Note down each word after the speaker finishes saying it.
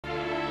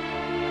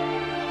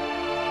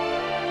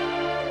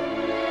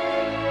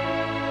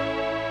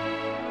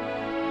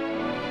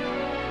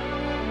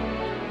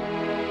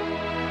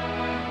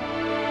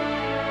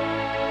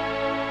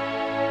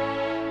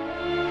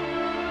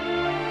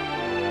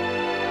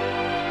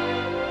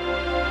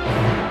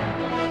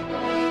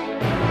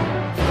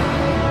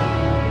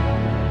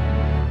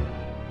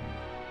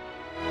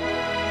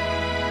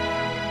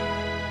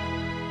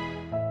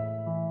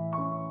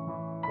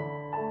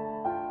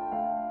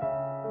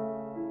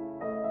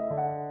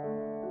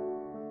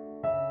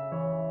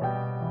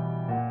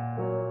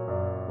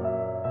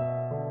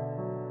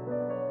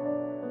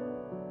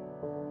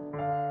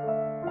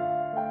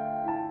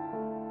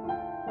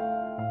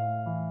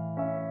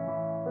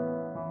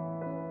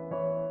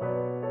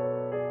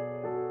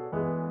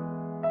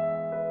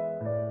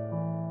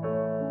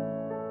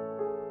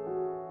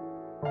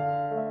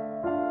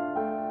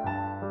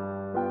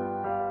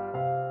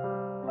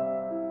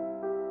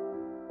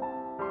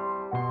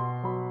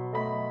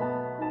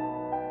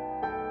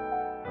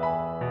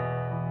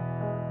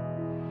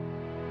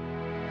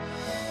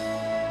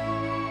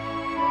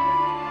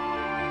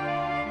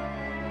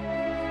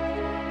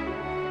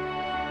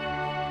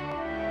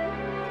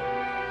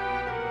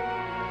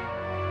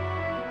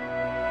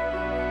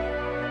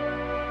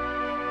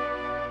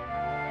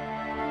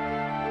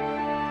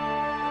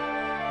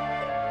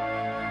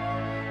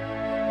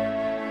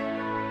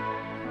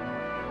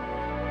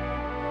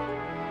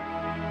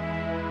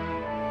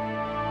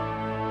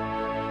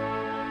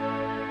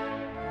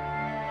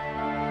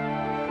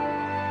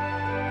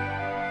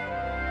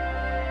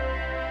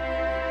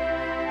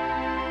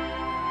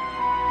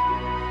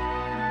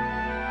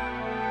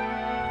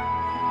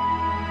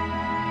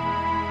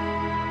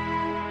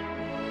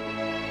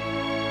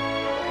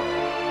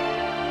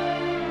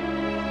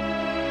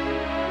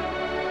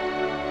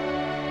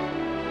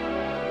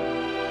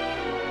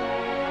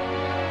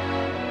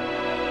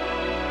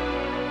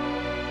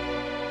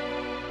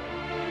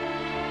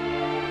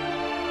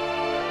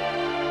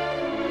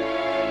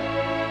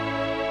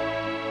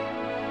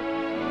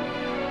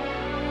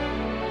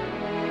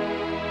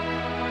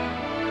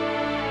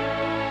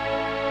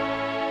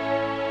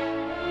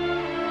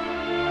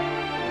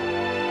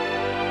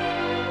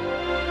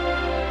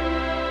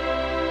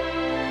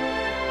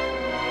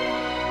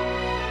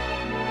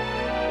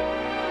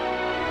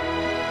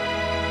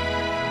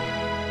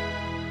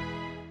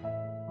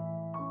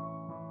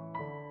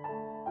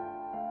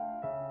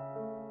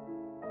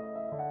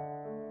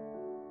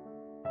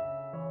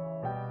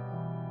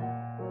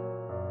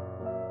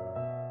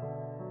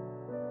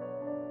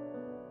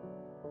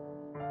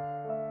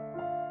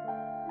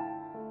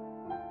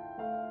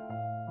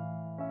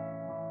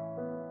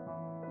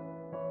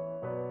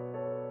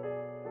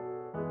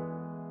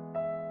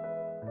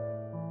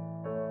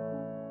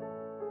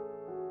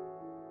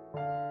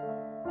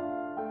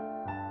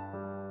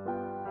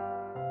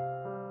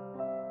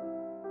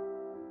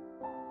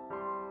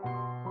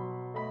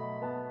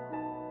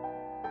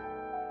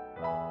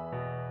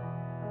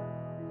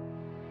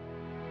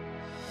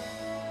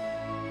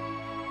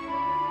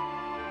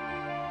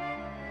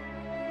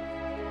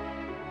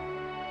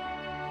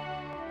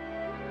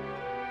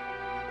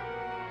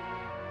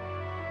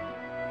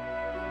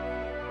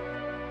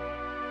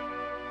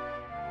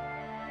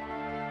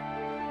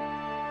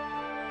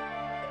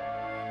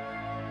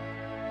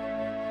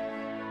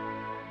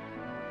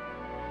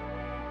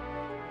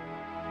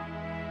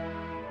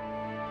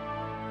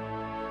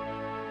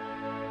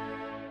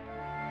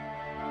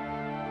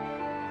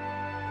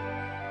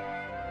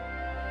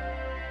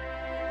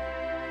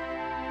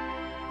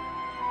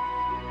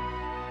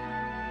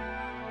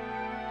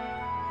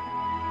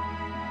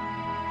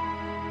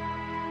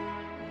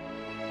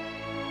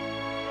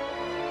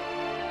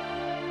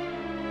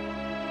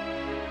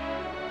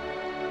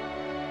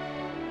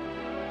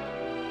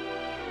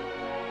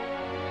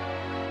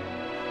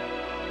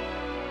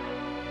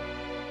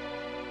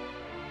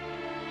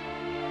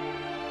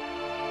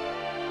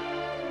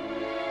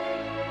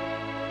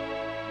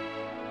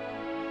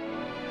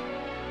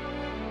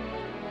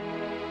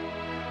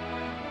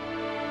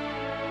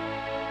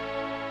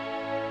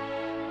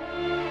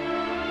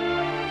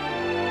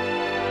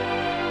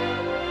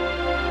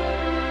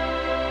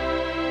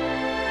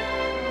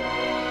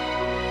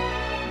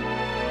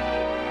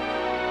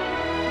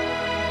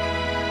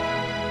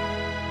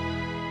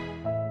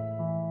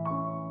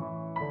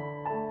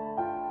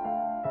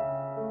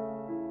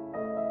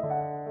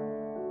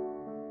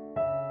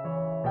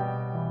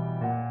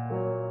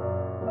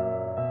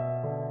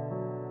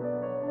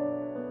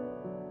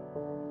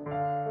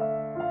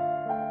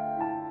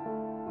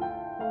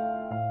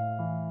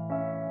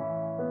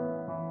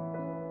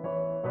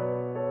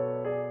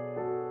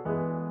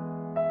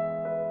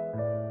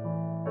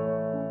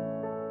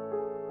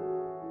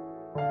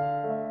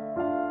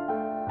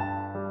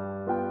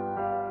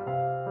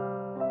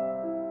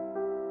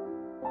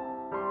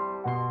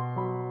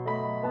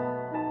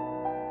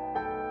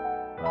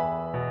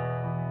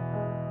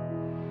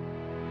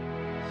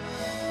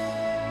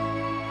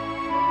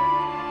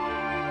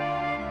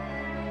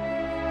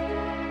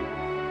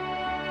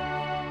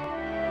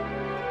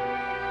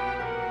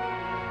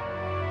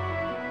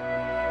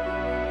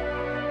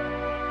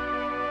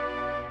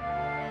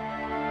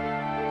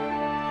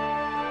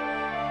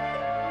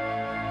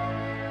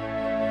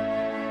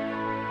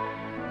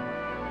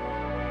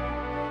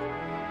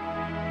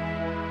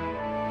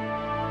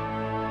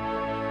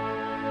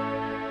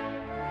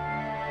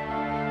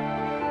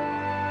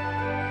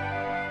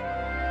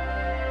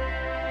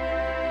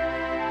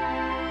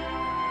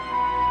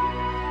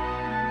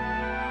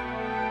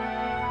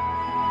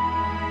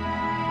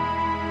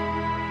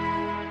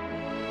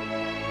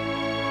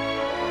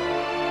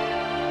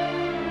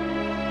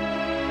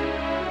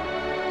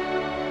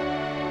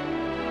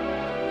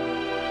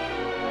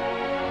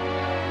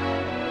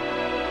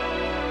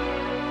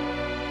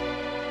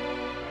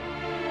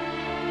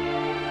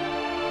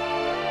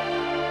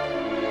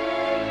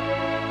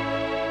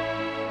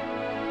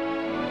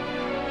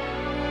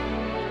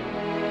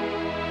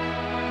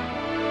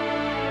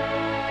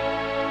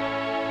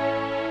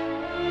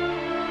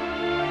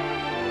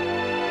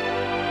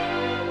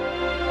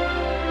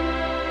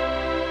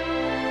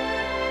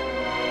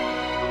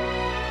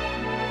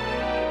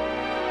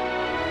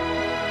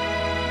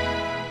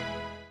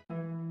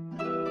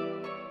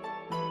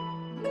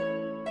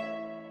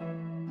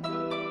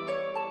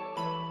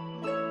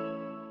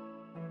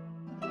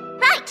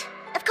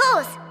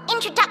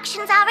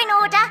introductions are in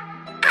order.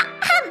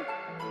 Ahem.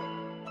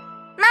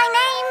 My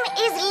name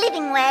is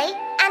Livingway,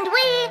 and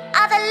we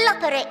are the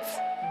Loporits,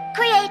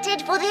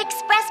 created for the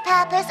express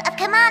purpose of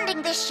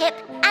commanding this ship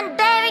and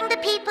bearing the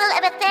people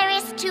of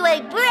Etheris to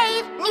a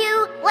brave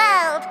new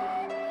world.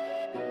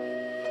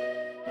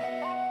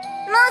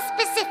 More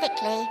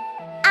specifically,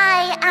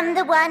 I am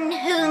the one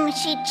whom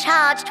she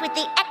charged with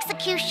the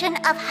execution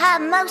of her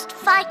most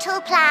vital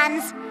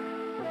plans.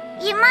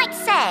 You might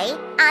say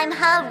I'm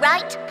her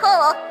right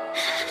paw.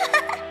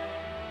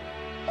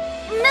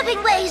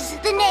 Livingway's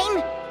the name,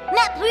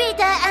 map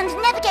reader and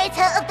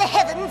navigator of the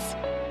heavens.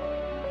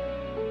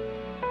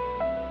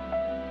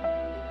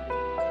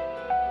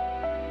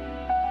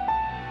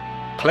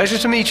 Pleasure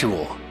to meet you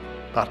all,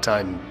 but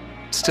I'm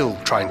still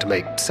trying to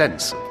make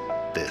sense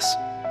of this.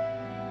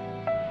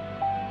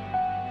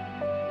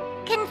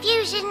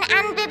 Confusion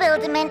and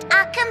bewilderment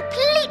are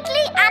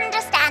completely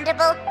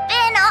understandable.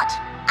 Fear not,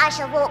 I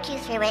shall walk you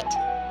through it.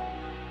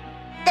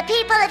 The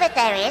people of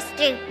Etheris,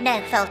 through no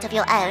fault of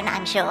your own,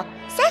 I'm sure,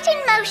 set in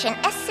motion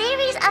a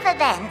series of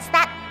events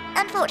that,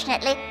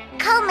 unfortunately,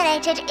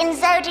 culminated in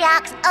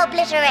Zodiac's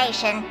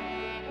obliteration.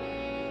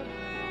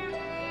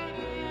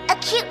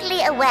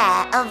 Acutely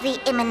aware of the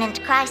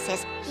imminent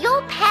crisis,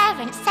 your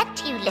parents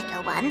sent you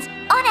little ones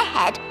on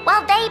ahead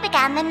while they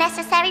began the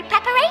necessary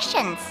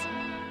preparations.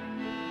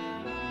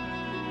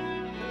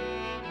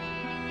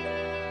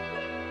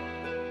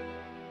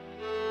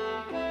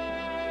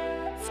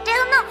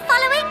 Still not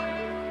following?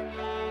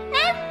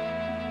 No?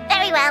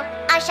 Very well,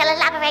 I shall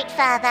elaborate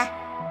further.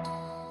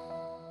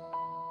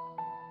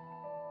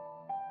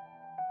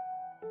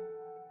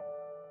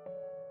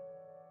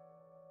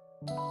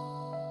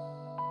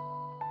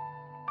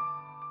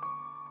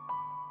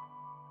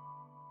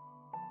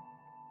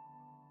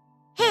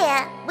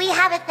 Here we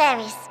have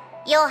Etheris,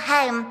 your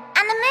home,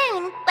 and the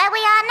moon, where we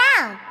are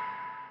now.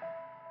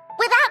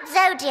 Without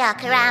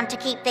Zodiac around to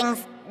keep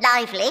things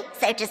lively,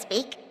 so to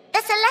speak,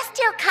 the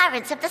celestial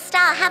currents of the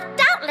star have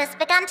doubtless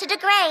begun to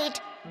degrade.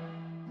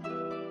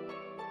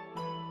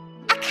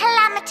 A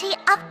calamity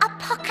of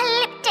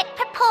apocalyptic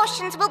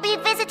proportions will be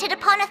visited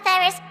upon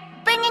Etheris,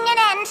 bringing an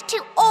end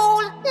to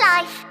all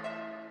life.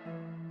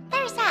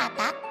 Very sad,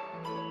 that.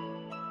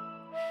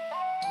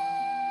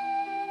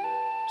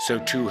 So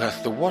too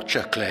hath the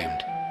Watcher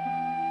claimed.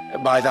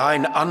 By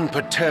thine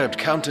unperturbed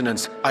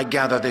countenance, I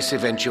gather this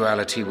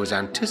eventuality was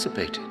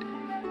anticipated.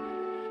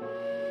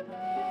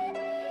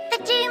 The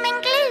doom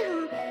and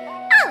gloom.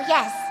 Oh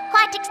yes,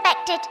 quite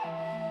expected.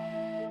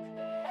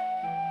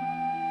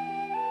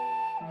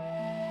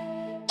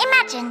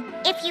 Imagine,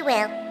 if you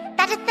will,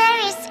 that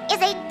Etheris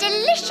is a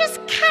delicious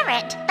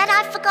carrot that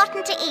I've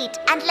forgotten to eat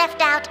and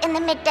left out in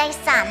the midday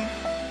sun.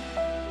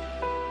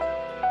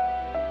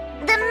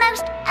 The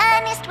most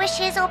earnest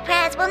wishes or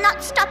prayers will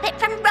not stop it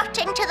from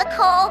rotting to the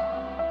core.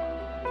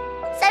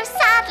 So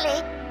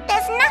sadly,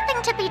 there's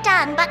nothing to be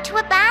done but to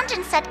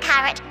abandon said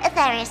carrot,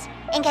 Etheris,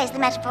 in case the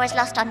metaphor is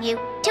lost on you,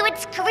 to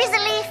its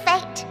grisly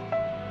fate.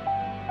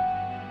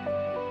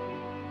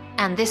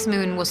 And this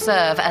moon will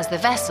serve as the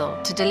vessel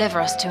to deliver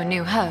us to a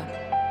new home.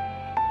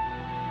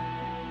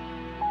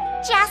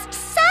 Just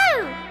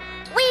so!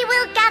 We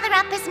will gather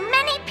up as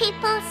many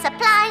people,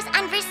 supplies,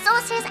 and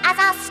resources as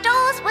our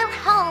stores will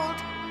hold.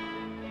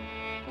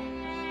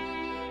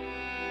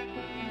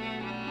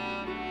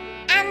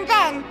 And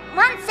then,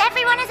 once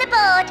everyone is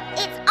aboard,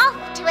 it's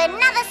off to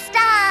another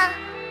star.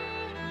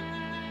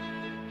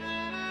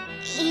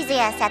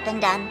 Easier said than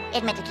done,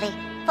 admittedly,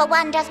 for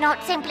one does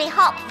not simply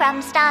hop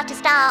from star to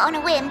star on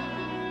a whim,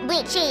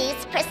 which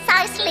is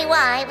precisely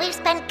why we've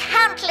spent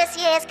countless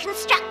years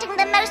constructing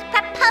the most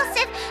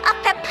propulsive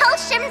of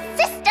propulsion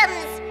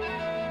systems.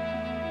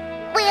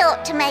 We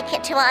ought to make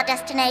it to our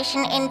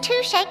destination in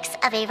 2 shakes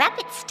of a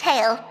rabbit's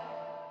tail.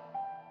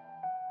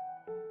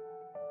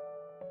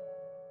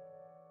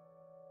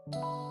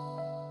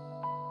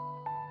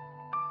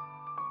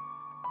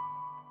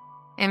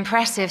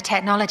 Impressive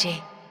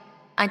technology.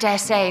 I dare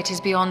say it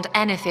is beyond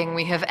anything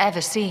we have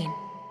ever seen.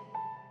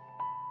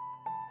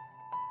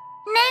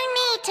 No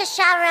need to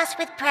shower us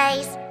with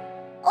praise.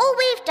 All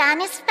we've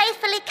done is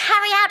faithfully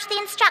carry out the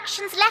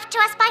instructions left to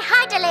us by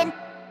Heidelin.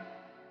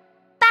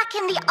 Back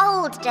in the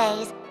old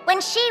days, when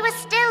she was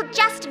still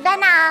just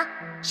Venar,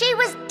 she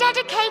was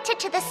dedicated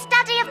to the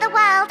study of the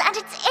world and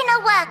its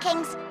inner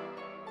workings.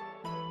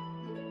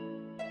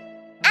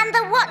 And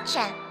the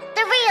Watcher,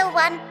 the real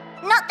one,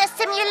 not the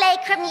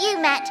simulacrum you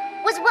met,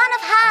 was one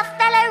of her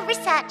fellow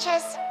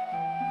researchers.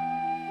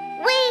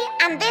 We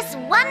and this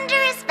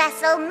wondrous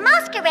vessel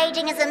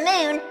masquerading as a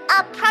moon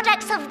are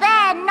products of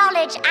their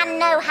knowledge and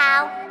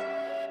know-how.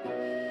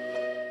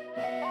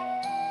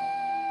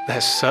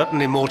 There's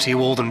certainly more to you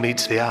all than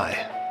meets the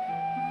eye.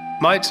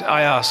 Might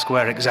I ask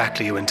where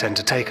exactly you intend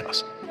to take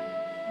us?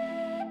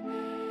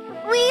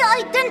 We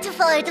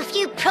identified a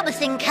few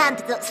promising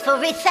candidates for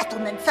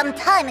resettlement some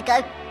time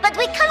ago, but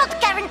we cannot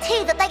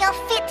guarantee that they are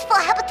fit for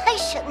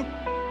habitation.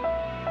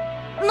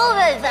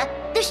 Moreover,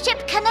 the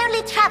ship can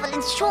only travel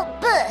in short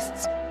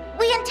bursts.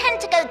 We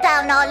intend to go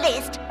down our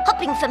list,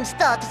 hopping from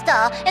star to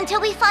star until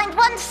we find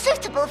one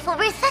suitable for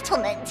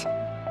resettlement.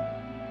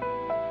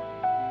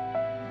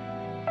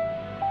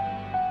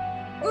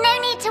 No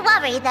need to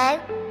worry, though.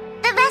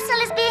 The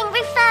vessel is being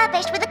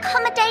refurbished with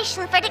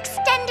accommodation for an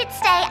extended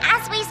stay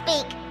as we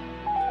speak.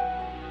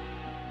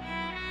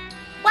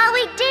 While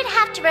we did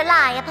have to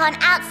rely upon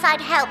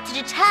outside help to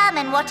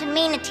determine what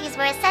amenities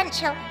were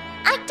essential,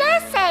 I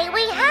dare say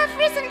we have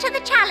risen to the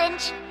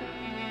challenge.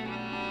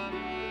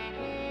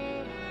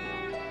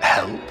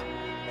 Help?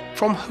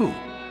 From who?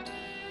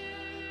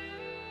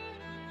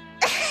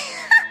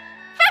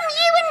 From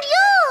you and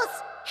yours!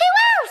 Who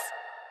else?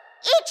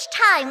 Each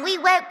time we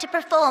woke to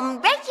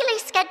perform regularly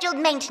scheduled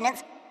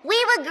maintenance,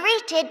 we were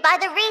greeted by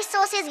the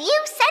resources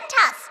you sent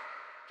us.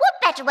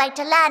 What better way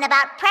to learn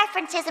about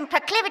preferences and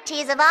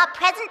proclivities of our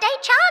present-day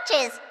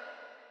charges?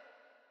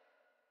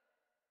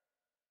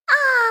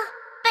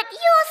 But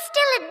you're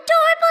still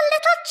adorable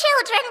little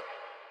children.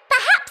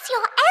 Perhaps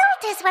your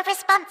elders were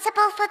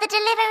responsible for the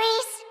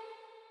deliveries.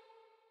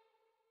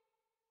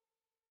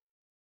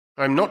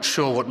 I'm not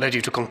sure what led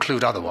you to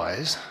conclude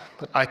otherwise,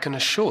 but I can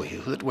assure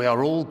you that we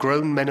are all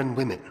grown men and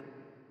women.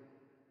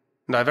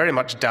 And I very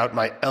much doubt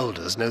my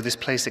elders know this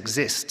place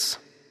exists,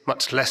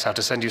 much less how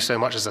to send you so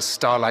much as a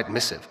starlight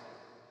missive.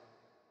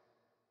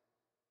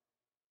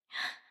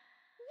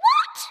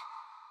 What?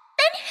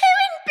 Then who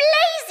in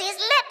blazes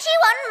let you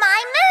on my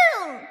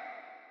moon?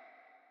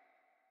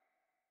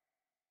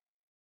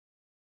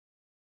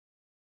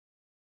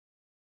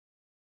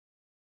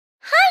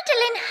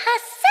 Heidelin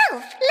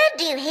herself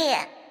led you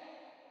here.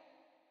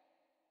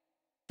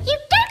 You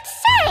don't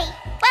say!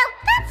 Well,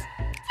 that's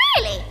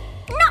really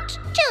not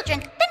children.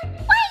 Then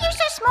why are you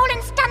so small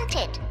and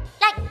stunted?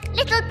 Like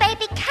little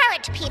baby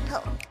carrot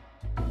people.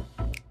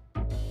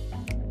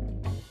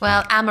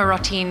 Well,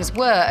 Amarotines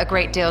were a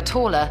great deal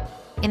taller.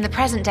 In the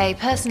present day,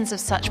 persons of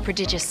such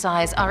prodigious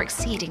size are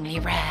exceedingly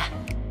rare.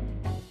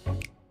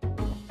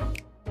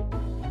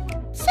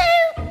 So,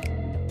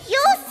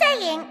 you're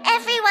saying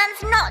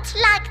everyone's not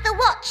like the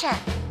Watcher?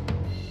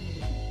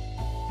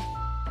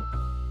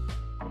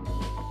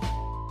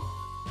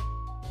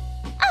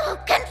 Oh,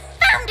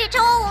 confound it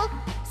all!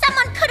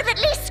 Someone could have at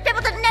least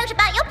scribbled a note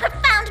about your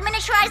profound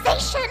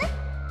miniaturization.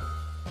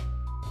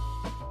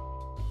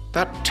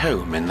 That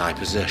tome in thy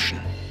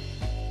possession.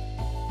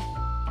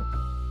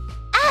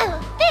 Oh,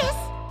 this?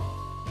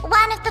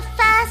 One of the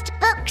first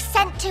books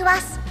sent to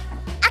us.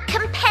 A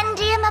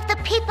compendium of the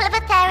people of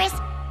Aetheris,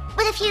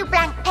 with a few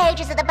blank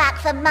pages at the back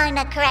for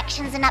minor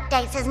corrections and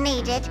updates as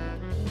needed.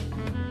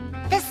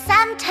 The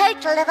sum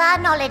total of our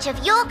knowledge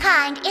of your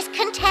kind is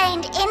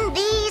contained in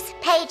these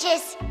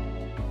pages.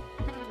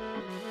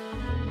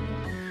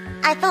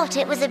 I thought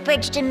it was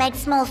abridged and made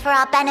small for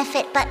our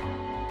benefit, but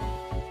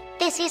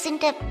this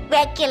isn't a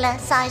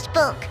regular-sized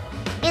book,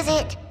 is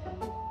it?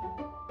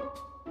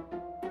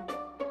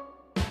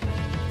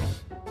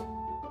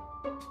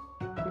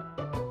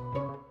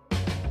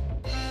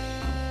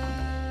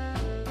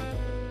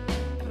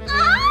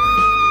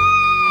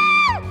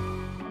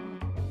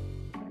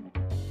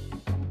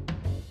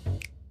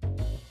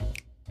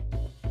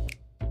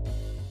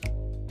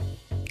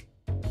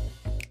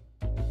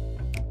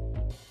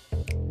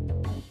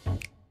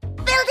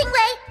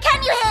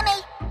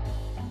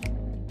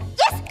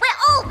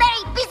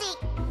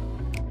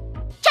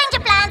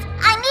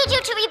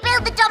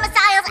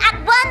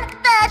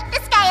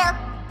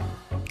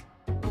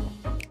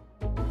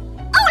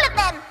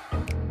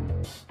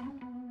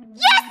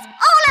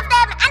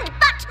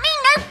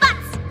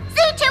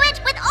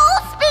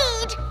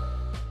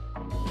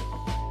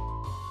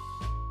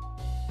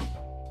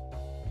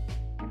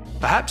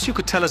 Perhaps you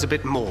could tell us a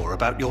bit more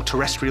about your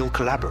terrestrial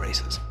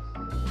collaborators.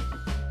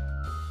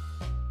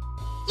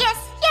 Yes,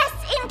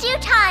 in due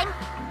time.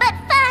 But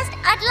first,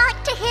 I'd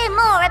like to hear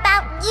more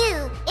about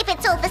you, if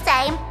it's all the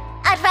same.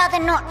 I'd rather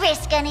not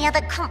risk any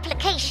other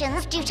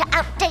complications due to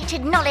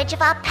outdated knowledge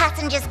of our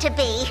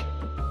passengers-to-be.